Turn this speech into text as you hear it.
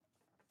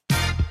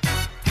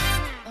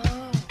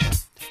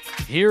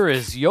Here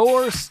is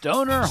your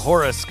Stoner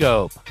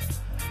Horoscope.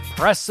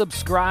 Press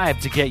subscribe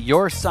to get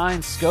your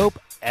signed scope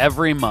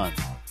every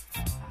month.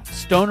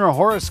 Stoner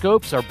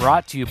Horoscopes are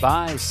brought to you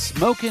by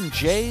Smokin'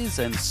 Jays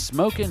and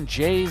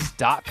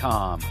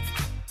SmokinJays.com.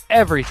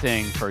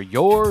 Everything for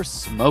your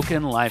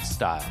smokin'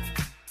 lifestyle.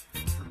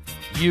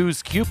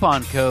 Use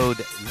coupon code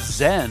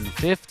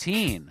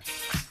ZEN15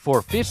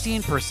 for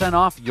 15%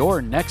 off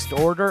your next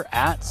order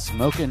at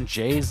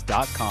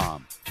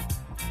SmokinJays.com.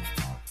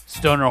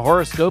 Stoner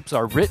Horoscopes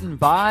are written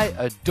by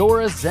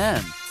Adora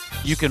Zen.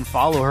 You can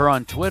follow her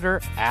on Twitter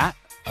at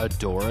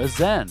Adora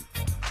Zen.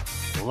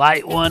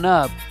 Light one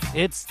up.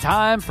 It's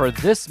time for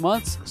this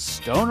month's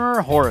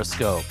Stoner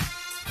Horoscope.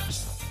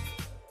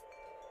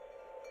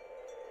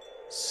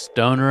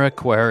 Stoner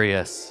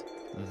Aquarius.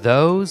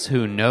 Those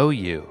who know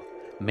you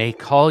may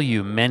call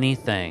you many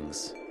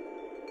things.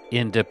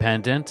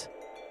 Independent,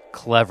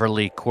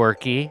 cleverly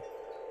quirky,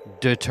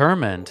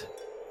 determined,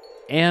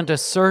 and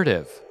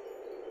assertive.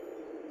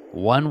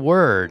 One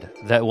word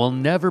that will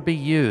never be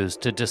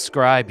used to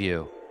describe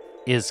you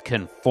is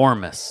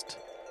conformist.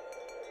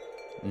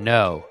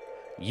 No,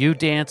 you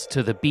dance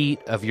to the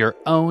beat of your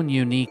own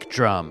unique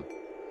drum.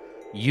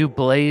 You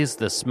blaze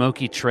the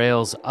smoky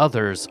trails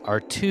others are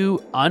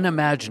too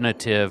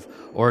unimaginative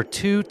or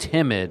too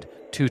timid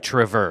to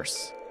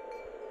traverse.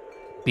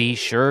 Be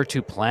sure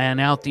to plan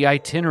out the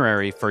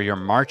itinerary for your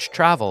March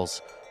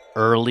travels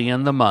early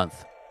in the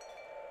month.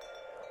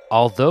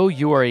 Although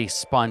you are a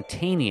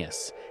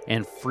spontaneous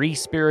and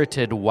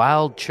free-spirited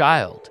wild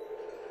child,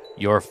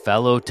 your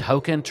fellow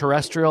token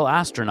terrestrial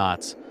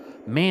astronauts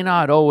may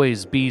not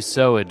always be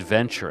so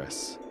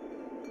adventurous.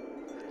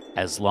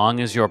 As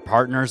long as your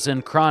partners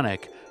in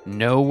chronic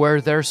know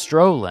where they're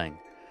strolling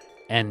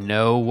and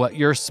know what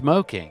you're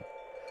smoking,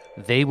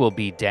 they will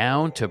be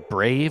down to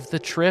brave the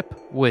trip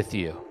with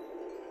you.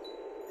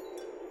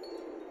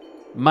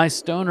 My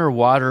stoner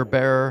water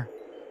bearer,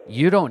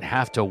 you don't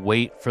have to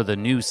wait for the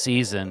new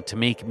season to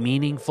make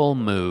meaningful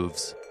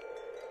moves.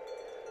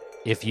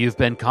 If you've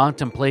been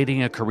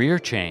contemplating a career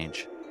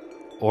change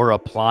or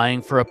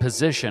applying for a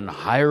position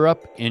higher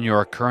up in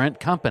your current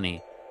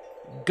company,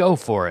 go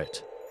for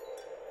it.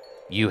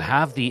 You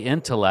have the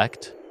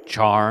intellect,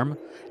 charm,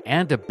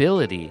 and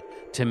ability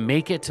to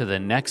make it to the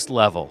next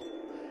level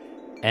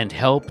and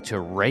help to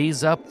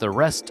raise up the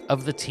rest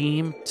of the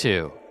team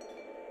too.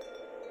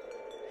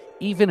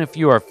 Even if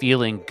you are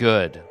feeling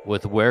good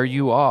with where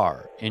you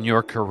are in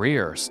your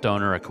career,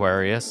 Stoner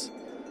Aquarius,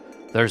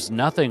 there's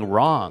nothing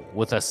wrong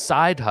with a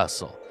side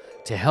hustle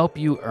to help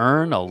you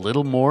earn a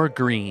little more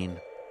green.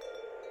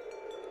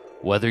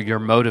 Whether your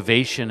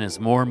motivation is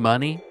more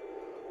money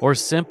or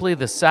simply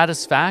the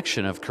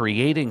satisfaction of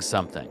creating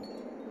something,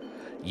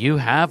 you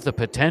have the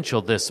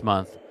potential this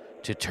month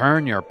to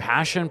turn your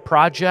passion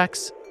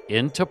projects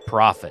into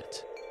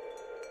profit.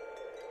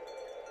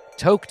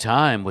 Take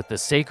time with the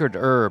sacred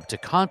herb to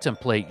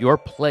contemplate your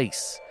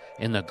place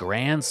in the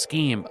grand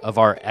scheme of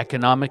our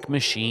economic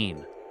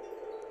machine.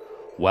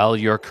 While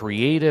your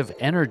creative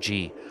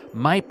energy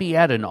might be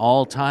at an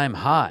all-time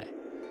high,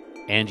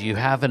 and you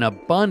have an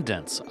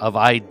abundance of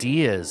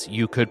ideas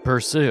you could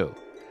pursue,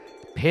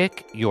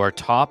 pick your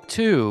top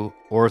 2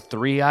 or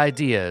 3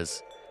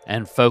 ideas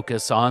and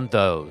focus on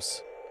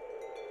those.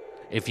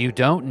 If you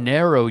don't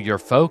narrow your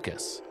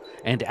focus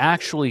and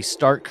actually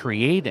start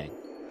creating,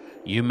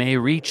 you may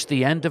reach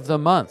the end of the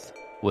month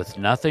with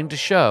nothing to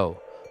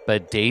show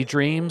but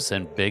daydreams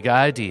and big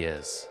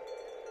ideas.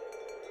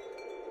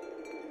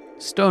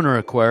 Stoner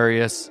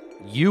Aquarius,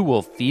 you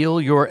will feel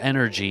your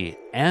energy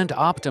and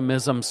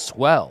optimism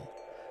swell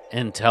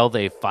until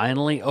they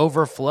finally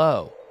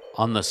overflow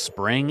on the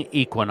spring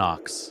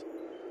equinox.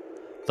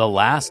 The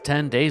last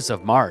 10 days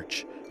of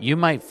March, you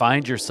might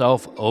find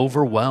yourself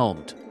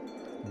overwhelmed,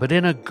 but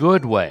in a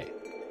good way.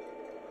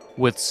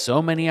 With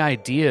so many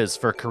ideas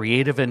for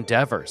creative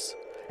endeavors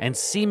and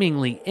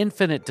seemingly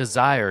infinite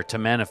desire to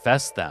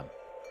manifest them,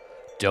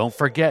 don't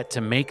forget to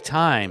make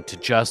time to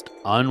just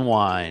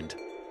unwind.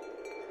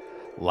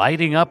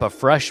 Lighting up a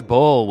fresh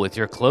bowl with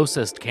your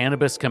closest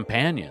cannabis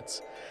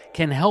companions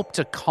can help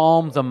to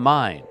calm the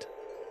mind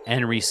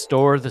and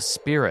restore the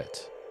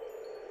spirit.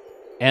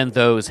 And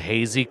those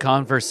hazy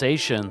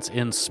conversations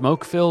in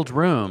smoke-filled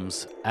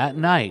rooms at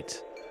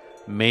night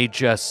may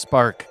just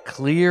spark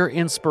clear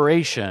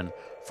inspiration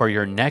for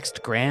your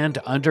next grand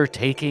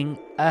undertaking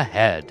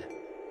ahead.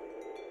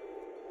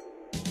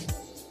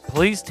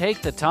 Please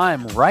take the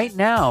time right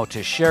now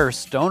to share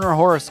Stoner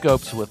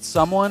Horoscopes with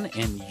someone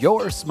in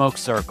your smoke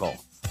circle.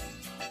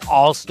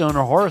 All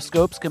Stoner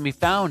Horoscopes can be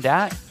found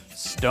at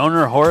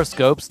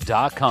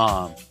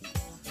stonerhoroscopes.com.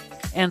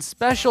 And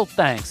special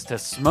thanks to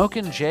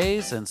Smokin'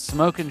 Jays and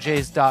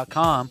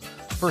SmokinJays.com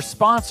for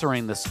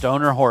sponsoring the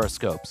Stoner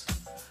Horoscopes.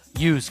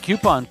 Use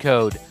coupon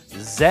code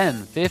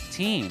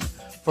ZEN15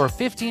 for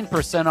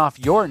 15% off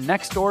your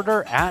next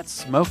order at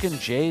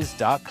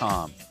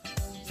SmokinJays.com.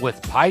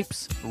 With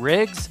pipes,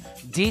 rigs,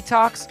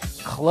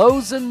 detox,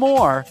 clothes, and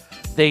more,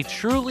 they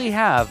truly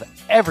have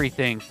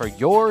everything for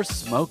your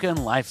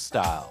smokin'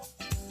 lifestyle.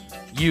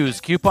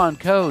 Use coupon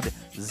code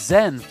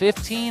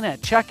Zen15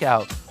 at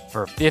checkout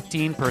for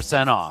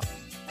 15% off.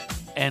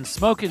 And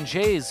Smokin'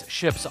 Jay's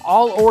ships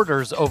all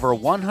orders over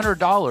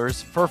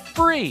 $100 for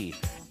free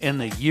in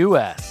the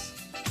U.S.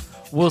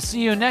 We'll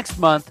see you next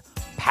month,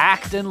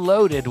 packed and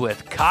loaded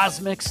with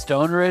cosmic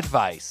stoner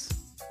advice.